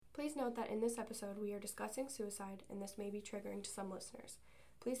Please note that in this episode we are discussing suicide and this may be triggering to some listeners.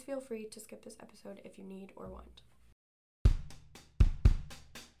 Please feel free to skip this episode if you need or want.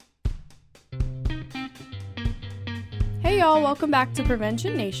 Hey y'all, welcome back to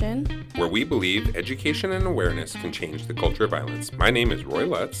Prevention Nation, where we believe education and awareness can change the culture of violence. My name is Roy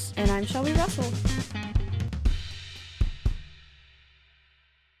Lutz. and I'm Shelby Russell.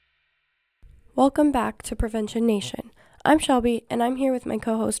 Welcome back to Prevention Nation. I'm Shelby and I'm here with my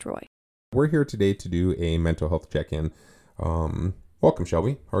co-host Roy. We're here today to do a mental health check-in. Welcome,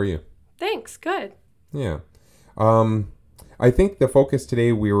 Shelby. How are you? Thanks, good. Yeah. I think the focus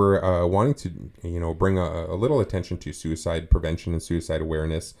today, we were wanting to, bring a little attention to suicide prevention and suicide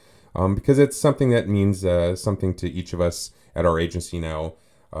awareness, because it's something that means something to each of us at our agency now.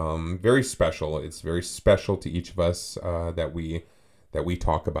 Very special. It's very special to each of us that we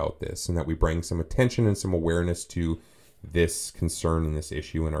talk about this and that we bring some attention and some awareness to this concern and this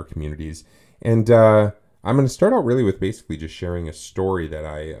issue in our communities. And I'm going to start out really with basically just sharing a story that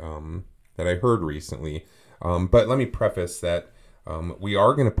I heard recently. But let me preface that we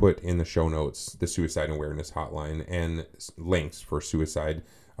are going to put in the show notes the suicide awareness hotline and links for suicide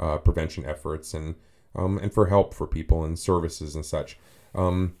prevention efforts and for help for people and services and such.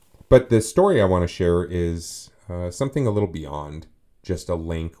 But the story I want to share is something a little beyond just a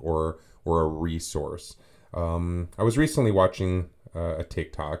link or a resource. I was recently watching a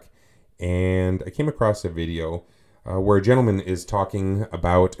TikTok and I came across a video where a gentleman is talking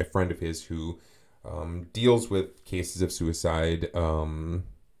about a friend of his who deals with cases of suicide,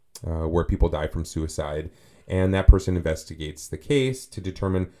 where people die from suicide, and that person investigates the case to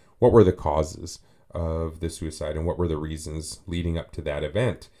determine what were the causes of the suicide and what were the reasons leading up to that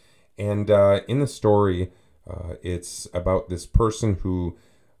event. And in the story, it's about this person who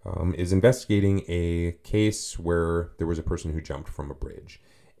is investigating a case where there was a person who jumped from a bridge.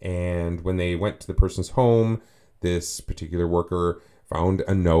 And when they went to the person's home, this particular worker found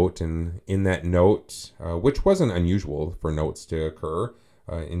a note, and in that note, which wasn't unusual for notes to occur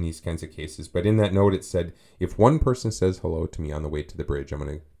in these kinds of cases, but in that note it said, if one person says hello to me on the way to the bridge, I'm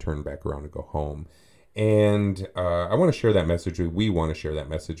going to turn back around and go home. And I want to share that message we want to share that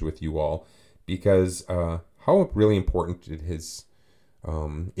message with you all, because how really important it is,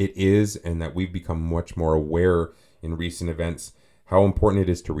 and that we've become much more aware in recent events, how important it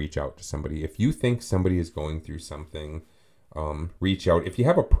is to reach out to somebody. If you think somebody is going through something, reach out. If you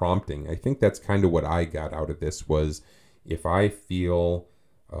have a prompting, I think that's kind of what I got out of this was, if I feel,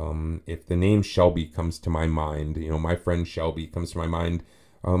 if the name Shelby comes to my mind, my friend Shelby comes to my mind,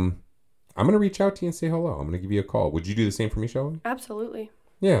 I'm going to reach out to you and say hello. I'm going to give you a call. Would you do the same for me, Shelby? Absolutely.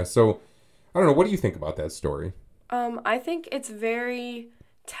 Yeah. So I don't know. What do you think about that story? I think it's very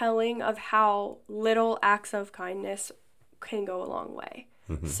telling of how little acts of kindness can go a long way.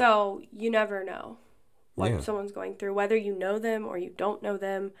 Mm-hmm. So you never know what someone's going through, whether you know them or you don't know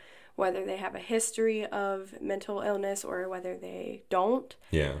them, whether they have a history of mental illness or whether they don't.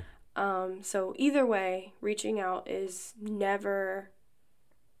 Yeah. So either way, reaching out is never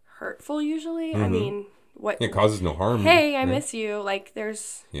hurtful usually. Mm-hmm. I mean, it causes no harm. Hey, I miss you. Like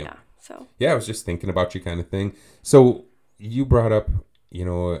there's, so. Yeah, I was just thinking about you kind of thing. So you brought up,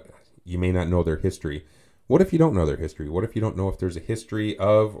 you may not know their history. What if you don't know their history? What if you don't know if there's a history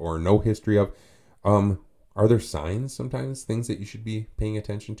of or no history of? Are there signs sometimes, things that you should be paying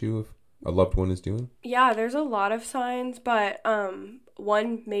attention to if a loved one is doing? Yeah, there's a lot of signs, but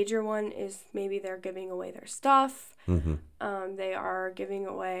one major one is maybe they're giving away their stuff. Mm-hmm. They are giving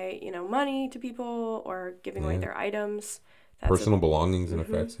away, money to people or giving away their items. Personal belongings and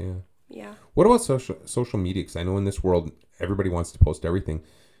effects, Yeah. What about social media? Because I know in this world, everybody wants to post everything.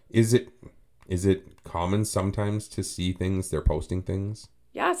 Is it common sometimes to see things, they're posting things?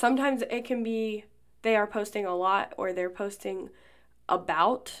 Yeah, sometimes it can be they are posting a lot or they're posting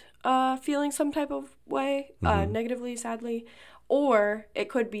about feeling some type of way, negatively, sadly. Or it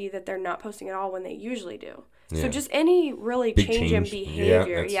could be that they're not posting at all when they usually do. Yeah. So just any really change in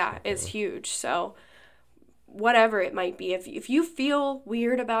behavior, is huge. So whatever it might be, if you feel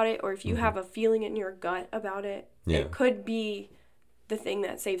weird about it or if you have a feeling in your gut about it, it could be the thing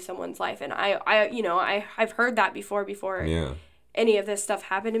that saves someone's life. And I've heard that before any of this stuff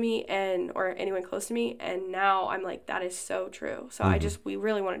happened to me or anyone close to me, and now I'm like, that is so true. So we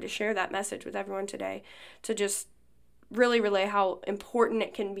really wanted to share that message with everyone today, to just really relay how important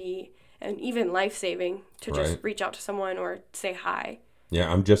it can be and even life-saving to just reach out to someone or say hi. Yeah,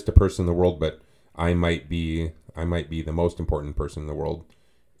 I'm just a person in the world, but I might be the most important person in the world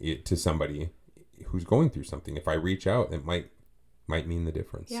to somebody who's going through something. If I reach out, it might might mean the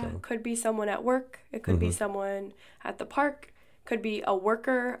difference. Yeah, So. It could be someone at work. It could be someone at the park. Could be a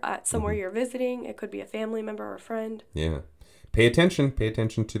worker at somewhere you're visiting. It could be a family member or a friend. Yeah. Pay attention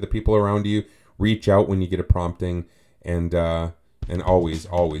to the people around you. Reach out when you get a prompting, and always,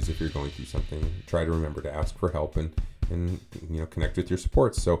 if you're going through something, try to remember to ask for help and connect with your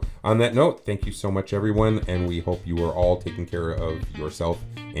supports. So on that note, thank you so much, everyone, and we hope you are all taking care of yourself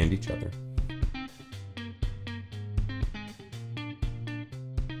and each other.